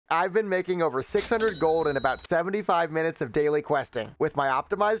I've been making over 600 gold in about 75 minutes of daily questing. With my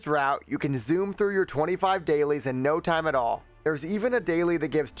optimized route, you can zoom through your 25 dailies in no time at all. There's even a daily that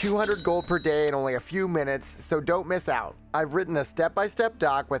gives 200 gold per day in only a few minutes, so don't miss out. I've written a step-by-step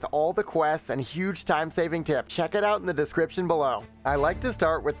doc with all the quests and huge time-saving tips. Check it out in the description below. I like to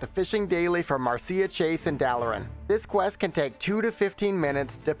start with the fishing daily from Marcia Chase in Dalaran. This quest can take 2 to 15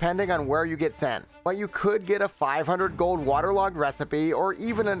 minutes depending on where you get sent, but you could get a 500 gold waterlogged recipe or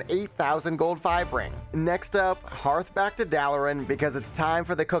even an 8,000 gold 5 ring. Next up, hearth back to Dalaran because it's time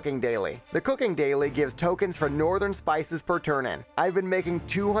for the cooking daily. The cooking daily gives tokens for northern spices per turn-in. I've been making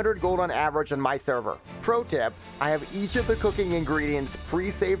 200 gold on average on my server. Pro tip, I have each of the cooking ingredients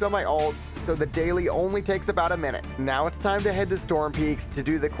pre-saved on my alts, so the daily only takes about a minute. Now it's time to head to Storm Peaks to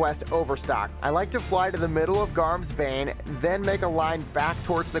do the quest Overstock. I like to fly to the middle of Garm's Bane, then make a line back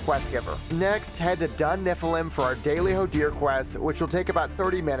towards the quest giver. Next, head to Dun Niffelem for our daily Hodir quest, which will take about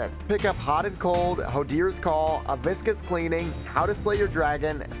 30 minutes. Pick up Hot and Cold, Hodir's Call, a Viscous Cleaning, How to Slay Your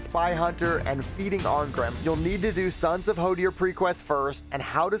Dragon, Spy Hunter, and Feeding Arngrim. You'll need to do Sons of Hodir pre-quest first, and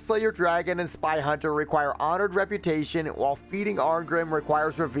How to Slay Your Dragon and Spy Hunter require Honored Reputation, while Feeding Arngrim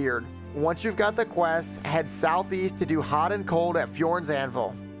requires Revered. Once you've got the quests, head southeast to do Hot and Cold at Fjorn's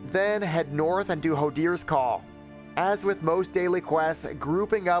Anvil. Then head north and do Hodir's Call. As with most daily quests,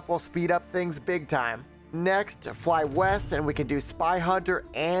 grouping up will speed up things big time. Next, fly west and we can do Spy Hunter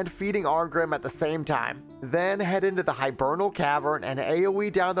and Feeding Arngrim at the same time. Then head into the Hibernal Cavern and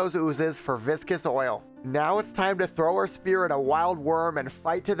AoE down those oozes for Viscous Oil. Now it's time to throw our spear at a wild worm and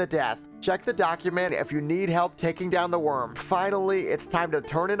fight to the death. Check the document if you need help taking down the worm. Finally, it's time to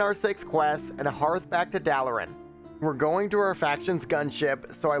turn in our 6 quests and hearth back to Dalaran. We're going to our faction's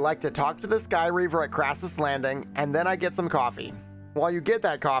gunship, so I like to talk to the Sky Reaver at Crassus Landing, and then I get some coffee. While you get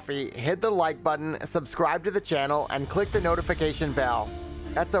that coffee, hit the like button, subscribe to the channel, and click the notification bell.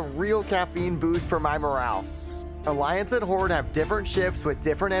 That's a real caffeine boost for my morale. Alliance and Horde have different ships with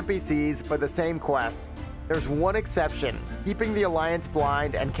different NPCs, but the same quests. There's one exception, keeping the Alliance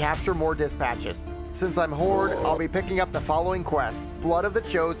blind and capture more dispatches. Since I'm Horde, I'll be picking up the following quests: Blood of the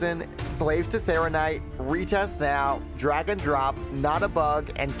Chosen, Slaves to Serenite, Retest Now, Drag and Drop, Not a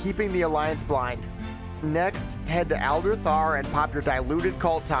Bug, and Keeping the Alliance blind. Next, head to Alderthar and pop your diluted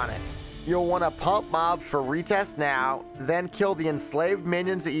cult tonic. You'll want to pump mobs for Retest Now, then kill the enslaved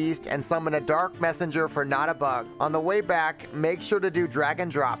minions east and summon a Dark Messenger for Not a Bug. On the way back, make sure to do Drag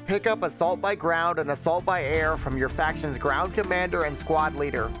and Drop. Pick up Assault by Ground and Assault by Air from your faction's ground commander and squad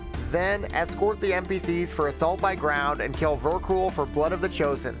leader. Then, escort the NPCs for Assault by Ground and kill Vrkrul for Blood of the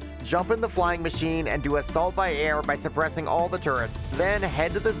Chosen. Jump in the flying machine and do Assault by Air by suppressing all the turrets. Then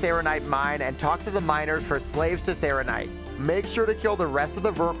head to the Serenite mine and talk to the miners for Slaves to Serenite. Make sure to kill the rest of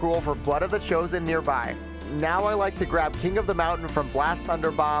the Vrkrul for Blood of the Chosen nearby. Now I like to grab King of the Mountain from Blast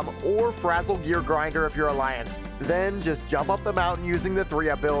Thunderbomb or Frazzle Gear Grinder if you're Alliance. Then just jump up the mountain using the 3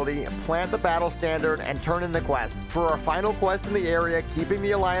 ability, plant the battle standard, and turn in the quest. For our final quest in the area, Keeping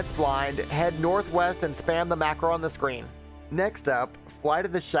the Alliance blind, head northwest and spam the macro on the screen. Next up, fly to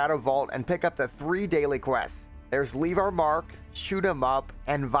the Shadow Vault and pick up the 3 daily quests. There's Leave Our Mark, Shoot 'em Up,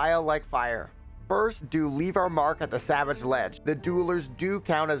 and Vial Like Fire. First, do Leave Our Mark at the Savage Ledge. The duelers do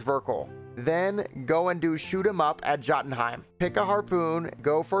count as Vrkrul. Then, go and do Shoot 'em Up at Jotunheim. Pick a harpoon,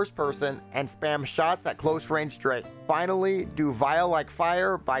 go first person, and spam shots at close range Drake. Finally, do Vial Like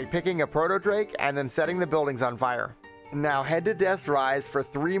Fire by picking a Proto Drake and then setting the buildings on fire. Now head to Death's Rise for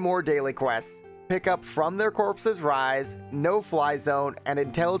 3 more daily quests. Pick up From Their Corpses Rise, No Fly Zone, and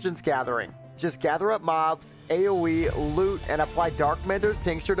Intelligence Gathering. Just gather up mobs, AoE, loot, and apply Dark Mentor's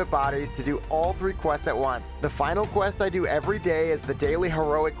Tincture to bodies to do all 3 quests at once. The final quest I do every day is the Daily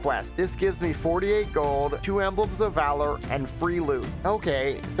Heroic Quest. This gives me 48 gold, 2 Emblems of Valor, and free loot.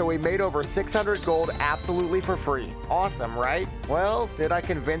 Okay, so we made over 600 gold absolutely for free. Awesome, right? Well, did I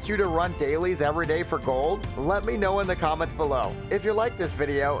convince you to run dailies every day for gold? Let me know in the comments below. If you like this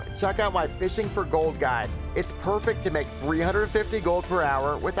video, check out my Fishing for Gold guide. It's perfect to make 350 gold per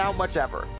hour without much effort.